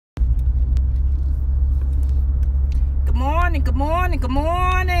morning, good morning, good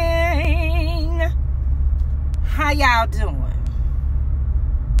morning. How y'all doing?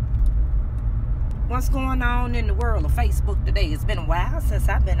 What's going on in the world of Facebook today? It's been a while since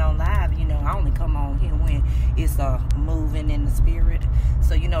I've been on live. You know, I only come on here when it's moving in the spirit.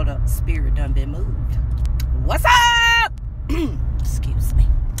 So, you know, the spirit done been moved. What's up? Excuse me.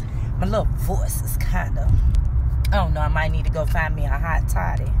 My little voice is kind of, I don't know, I might need to go find me a hot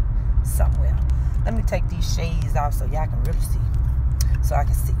toddy somewhere. Let me take these shades off so y'all can really see. So I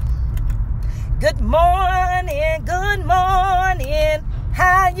can see. Good morning, good morning.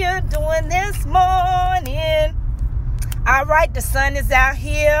 How you doing this morning? All right, the sun is out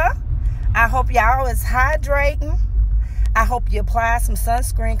here. I hope y'all is hydrating. I hope you apply some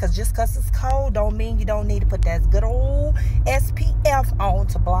sunscreen, because just because it's cold don't mean you don't need to put that good old SPF on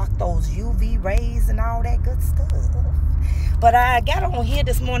to block those UV rays and all that good stuff. But I got on here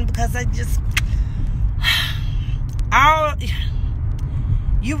this morning because I just...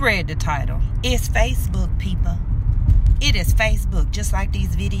 You read the title. It's Facebook, people. It is Facebook, just like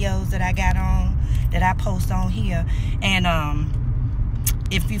these videos that I got on, that I post on here. And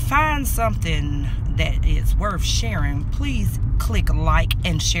if you find something that is worth sharing, please click like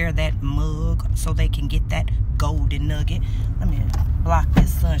and share that mug so they can get that golden nugget. Let me block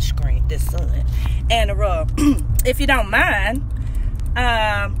this sunscreen, this sun. And if you don't mind,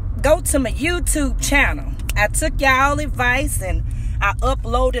 go to my YouTube channel. I took y'all advice and I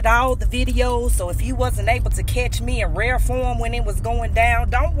uploaded all the videos. So if you wasn't able to catch me in rare form when it was going down,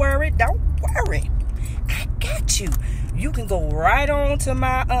 don't worry. I got you. You can go right on to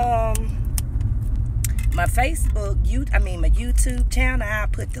my my Facebook, my YouTube channel. I'll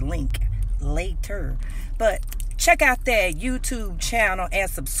put the link later. But check out that YouTube channel and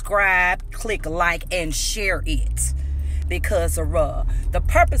subscribe, click like, and share it. Because the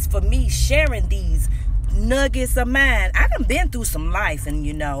purpose for me sharing these nuggets of mine, I done been through some life and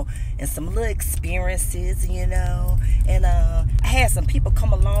some little experiences, and I had some people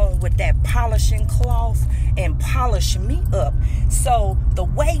come along with that polishing cloth and polish me up. So the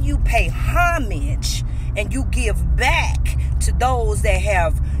way you pay homage and you give back to those that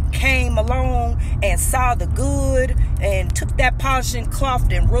have came along and saw the good and took that polishing cloth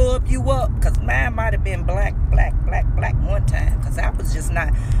and rubbed you up, because mine might have been black one time, because I was just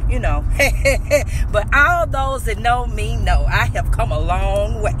not, but all those that know me know I have come a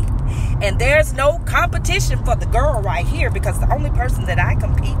long way, and there's no competition for the girl right here, because the only person that I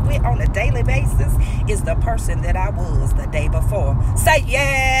compete with on a daily basis is the person that I was the day before. Say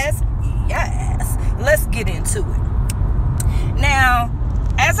yes. Let's get into it. Now,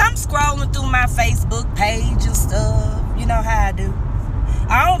 as I'm scrolling through my Facebook page and stuff, you know how I do.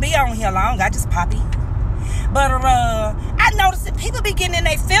 I don't be on here long. I just pop in. But I noticed that people be getting in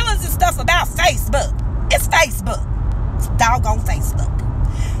their feelings and stuff about Facebook. It's Facebook. It's doggone Facebook.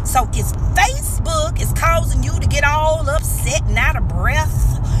 So it's Facebook is causing you to get all upset and out of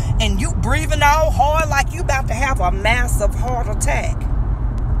breath, and you breathing all hard like you about to have a massive heart attack.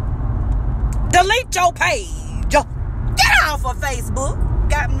 Delete your page. Get off of Facebook.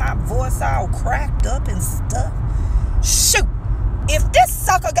 Got my voice all cracked up and stuff. Shoot. If this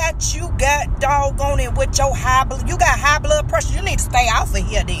sucker got you doggone it with your you got high blood pressure, you need to stay off of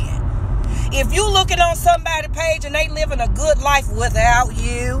here then. If you looking on somebody's page and they living a good life without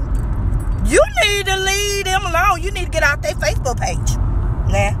you, you need to leave them alone. You need to get out their Facebook page.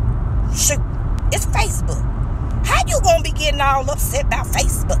 Now, shoot. It's Facebook. How you gonna be getting all upset about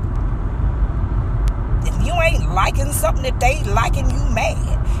Facebook? If you ain't liking something that they liking, you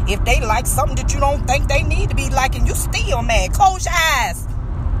mad. If they like something that you don't think they need to be liking, you still mad. Close your eyes.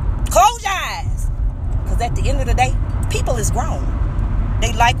 Close your eyes. Because at the end of the day, people is grown.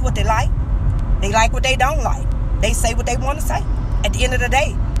 They like what they like. They like what they don't like. They say what they want to say. At the end of the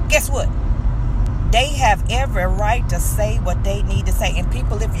day, guess what? They have every right to say what they need to say. And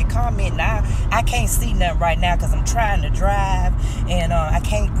people, if you comment now, I can't see nothing right now because I'm trying to drive and I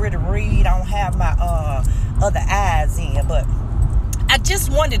can't really read. I don't have my other eyes in. But I just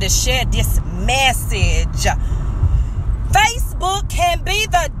wanted to share this message. Facebook can be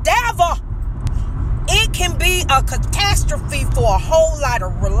the devil. It can be a catastrophe for a whole lot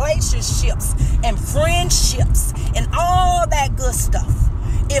of relationships and friendships and all that good stuff,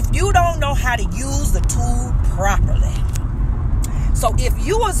 if you don't know how to use the tool properly. So if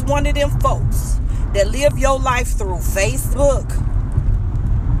you was one of them folks that live your life through Facebook,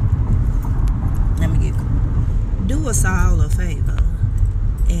 do us all a favor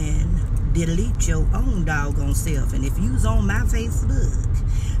and delete your own doggone self. And if you's on my Facebook,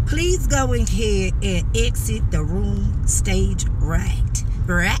 please go ahead and exit the room stage right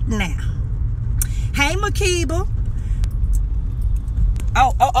now. Hey, Makiba.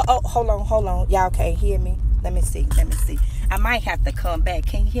 Hold on. Y'all can't hear me. Let me see. I might have to come back.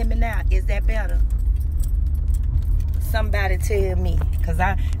 Can you hear me now? Is that better? Somebody tell me, because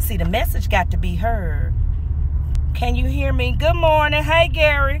I see the message got to be heard. Can you hear me? Good morning. Hey,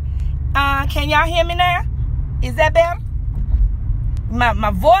 Gary. Can y'all hear me now? Is that better?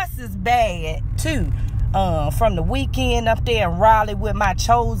 My voice is bad too. From the weekend up there in Raleigh with my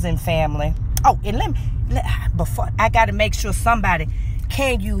chosen family. Oh, and before I got to make sure somebody,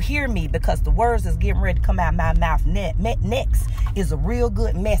 can you hear me? Because the words that's getting ready to come out my mouth next is a real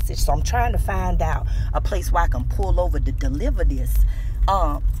good message. So I'm trying to find out a place where I can pull over to deliver this.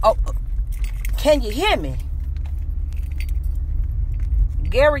 Can you hear me?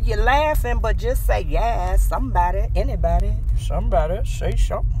 Gary, you're laughing, but just say yes. Somebody, anybody, somebody, say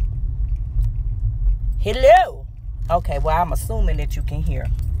something. Hello. Okay, well, I'm assuming that you can hear.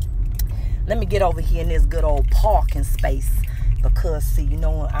 Let me get over here in this good old parking space. Because, see, you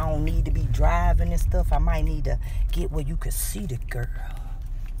know, I don't need to be driving and stuff. I might need to get where you can see the girl.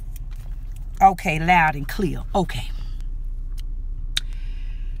 Okay, loud and clear. Okay.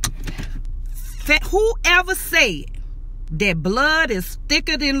 Whoever said that blood is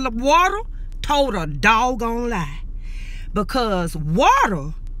thicker than the water told a doggone lie. Because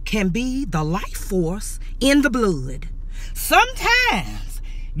water can be the life force in the blood. Sometimes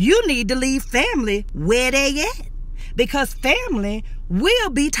you need to leave family where they at. Because family will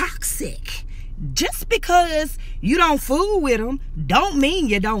be toxic. Just because you don't fool with them don't mean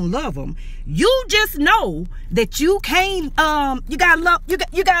you don't love them. You just know that you can't you gotta love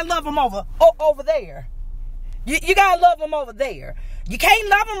them over there. You gotta love them over there. You can't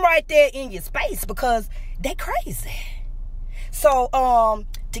love them right there in your space because they crazy. So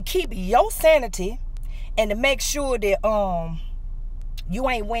to keep your sanity and to make sure that you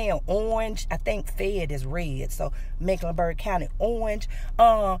ain't wearing orange. I think Fed is red, so Mecklenburg County orange.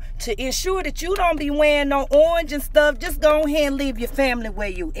 To ensure that you don't be wearing no orange and stuff, just go ahead and leave your family where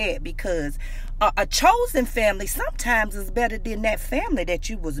you at, because a chosen family sometimes is better than that family that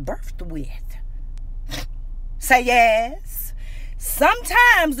you was birthed with. Say yes.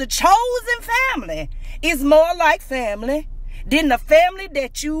 Sometimes the chosen family is more like family than the family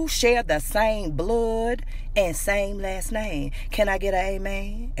that you share the same blood and same last name. Can I get an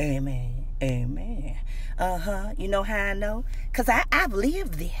amen? Amen. Amen. You know how I know? Because I've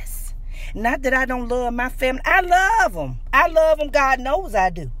lived this. Not that I don't love my family. I love them. I love them. God knows I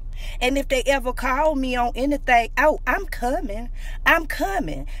do. And if they ever call me on anything, oh, I'm coming. I'm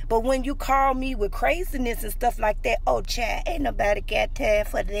coming. But when you call me with craziness and stuff like that, oh, child, ain't nobody got time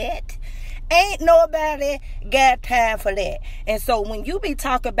for that. Ain't nobody got time for that. And so when you be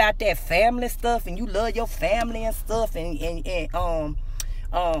talking about that family stuff and you love your family and stuff and you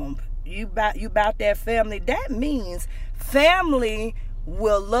about that family, that means family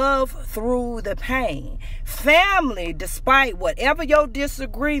will love through the pain. Family, despite whatever your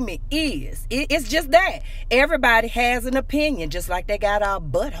disagreement is, it's just that. Everybody has an opinion, just like they got our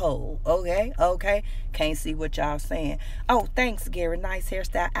butthole. Okay? Can't see what y'all saying. Oh, thanks, Gary. Nice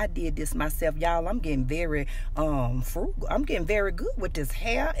hairstyle. I did this myself, y'all. I'm getting very frugal. I'm getting very good with this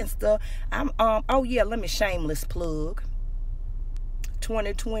hair and stuff. Oh yeah, let me shameless plug.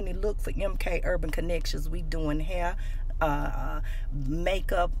 2020, look for MK Urban Connections. We doing hair,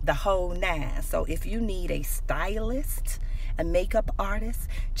 makeup, the whole nine. So if you need a stylist, a makeup artist,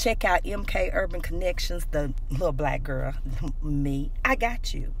 check out MK Urban Connections, the little black girl, me. I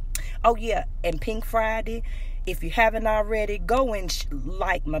got you. Oh yeah, and Pink Friday, if you haven't already, go and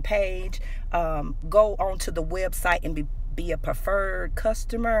like my page. Go onto the website and be a preferred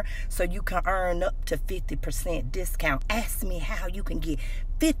customer so you can earn up to 50% discount. Ask me how you can get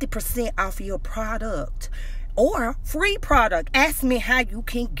 50% off your product or free product. Ask me how you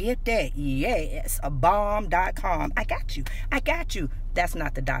can get that. Yes, a bomb.com. I got you. That's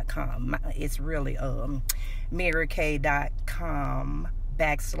not the .com. It's really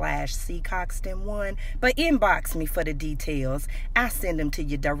maryk.com/ccoxton1. But inbox me for the details. I send them to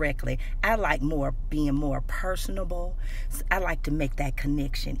you directly. I like being more personable. I like to make that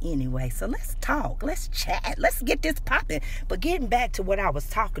connection anyway. So let's talk. Let's chat. Let's get this popping. But getting back to what I was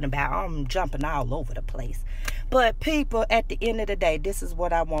talking about, I'm jumping all over the place. But people, at the end of the day, this is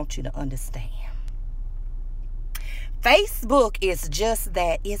what I want you to understand. Facebook is just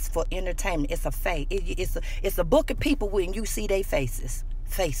that. It's for entertainment. It's a fake. It's a book of people when you see their faces.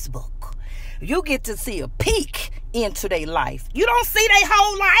 Facebook. You get to see a peek into their life. You don't see their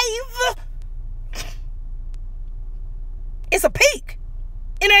whole life. It's a peek.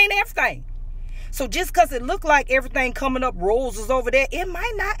 It ain't everything. So just because it look like everything coming up roses over there, it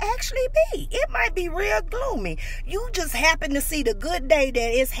might not actually be. It might be real gloomy. You just happen to see the good day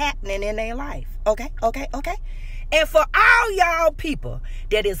that is happening in their life. Okay? And for all y'all people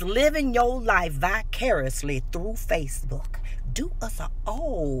that is living your life vicariously through Facebook, do us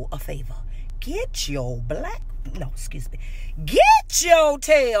a favor. Get your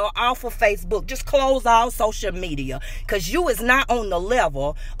tail off of Facebook. Just close all social media, because you is not on the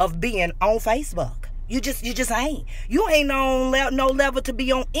level of being on Facebook. You just ain't. You ain't on no level to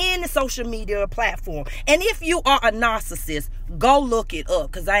be on any social media platform. And if you are a narcissist, go look it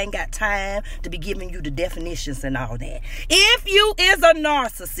up, because I ain't got time to be giving you the definitions and all that. If you is a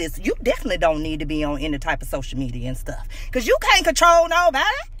narcissist, you definitely don't need to be on any type of social media and stuff, because you can't control nobody.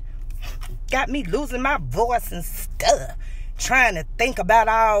 Got me losing my voice and stuff, trying to think about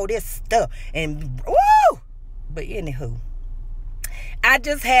all this stuff. And woo! But anywho, I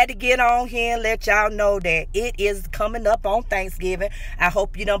just had to get on here and let y'all know that it is coming up on Thanksgiving. I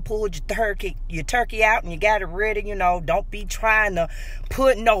hope you done pulled your turkey out and you got it ready. Don't be trying to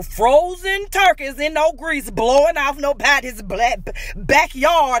put no frozen turkeys in no grease, blowing off nobody's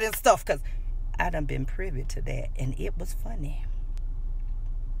backyard and stuff, because I done been privy to that, and it was funny.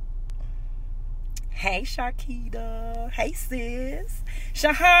 Hey, Sharkita. Hey, sis.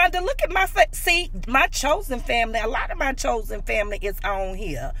 Shahonda, look at my chosen family. A lot of my chosen family is on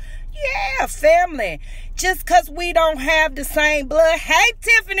here. Yeah, family. Just because we don't have the same blood. Hey,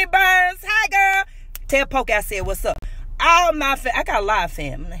 Tiffany Burns. Hi, girl. Tell Poke I said, what's up? I got a lot of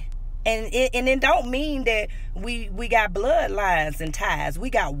family. And it don't mean that we got bloodlines and ties.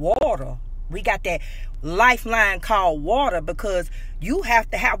 We got water. We got that lifeline called water, because you have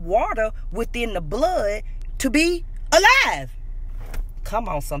to have water within the blood to be alive. Come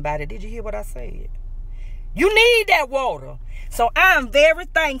on, somebody. Did you hear what I said? You need that water. So I'm very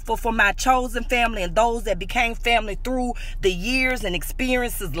thankful for my chosen family and those that became family through the years and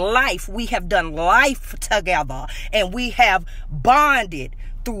experiences. Life. We have done life together, and we have bonded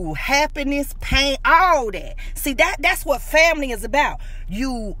through happiness, pain, all that. See, that's what family is about.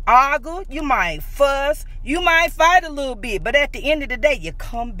 You argue, you might fuss, you might fight a little bit, but at the end of the day, you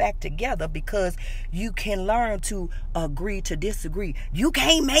come back together because you can learn to agree to disagree. You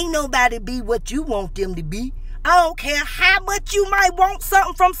can't make nobody be what you want them to be. I don't care how much you might want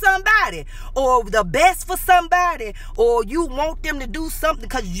something from somebody, or the best for somebody, or you want them to do something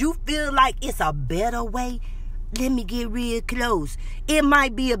because you feel like it's a better way. Let me get real close. It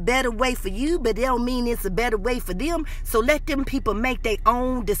might be a better way for you, but it don't mean it's a better way for them. So let them people make their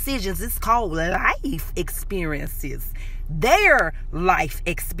own decisions. It's called life experiences. Their life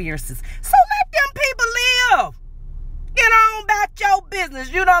experiences. So let them people live. Get on about your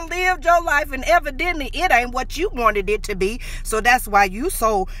business. You done lived your life, and evidently it ain't what you wanted it to be. So that's why you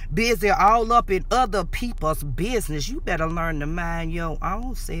so busy all up in other people's business. You better learn to mind your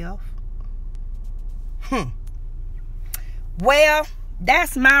own self. Well,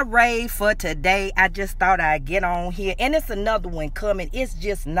 that's my rave for today. I just thought I'd get on here. And it's another one coming. It's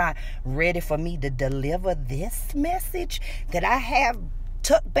just not ready for me to deliver this message that I have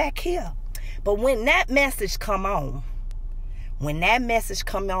tucked back here. But when that message come on,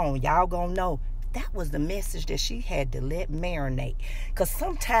 y'all gonna know that was the message that she had to let marinate. Because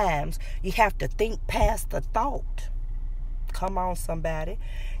sometimes you have to think past the thought. Come on, somebody.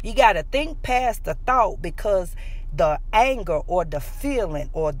 You got to think past the thought, because the anger or the feeling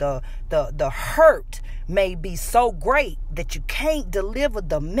or the hurt may be so great that you can't deliver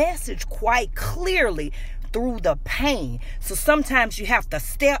the message quite clearly through the pain. So sometimes you have to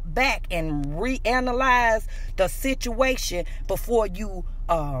step back and reanalyze the situation before you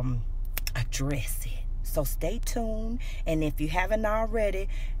address it. So stay tuned, and if you haven't already,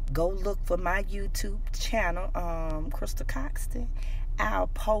 go look for my YouTube channel, Crystal Coxton. I'll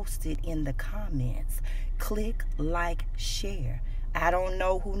post it in the comments. Click, like, share. I don't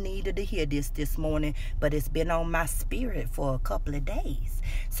know who needed to hear this morning, but it's been on my spirit for a couple of days.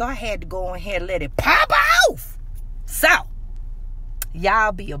 So I had to go ahead and let it pop off. So,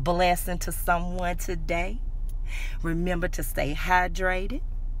 y'all be a blessing to someone today. Remember to stay hydrated.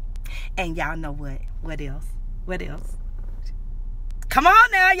 And y'all know what? What else? What else? Come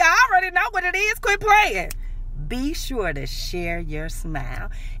on now. Y'all already know what it is. Quit playing. Be sure to share your smile.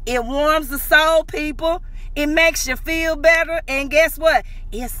 It warms the soul, people. It makes you feel better. And guess what?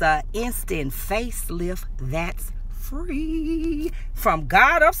 It's an instant facelift that's free from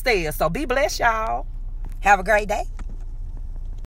God upstairs. So be blessed, y'all. Have a great day.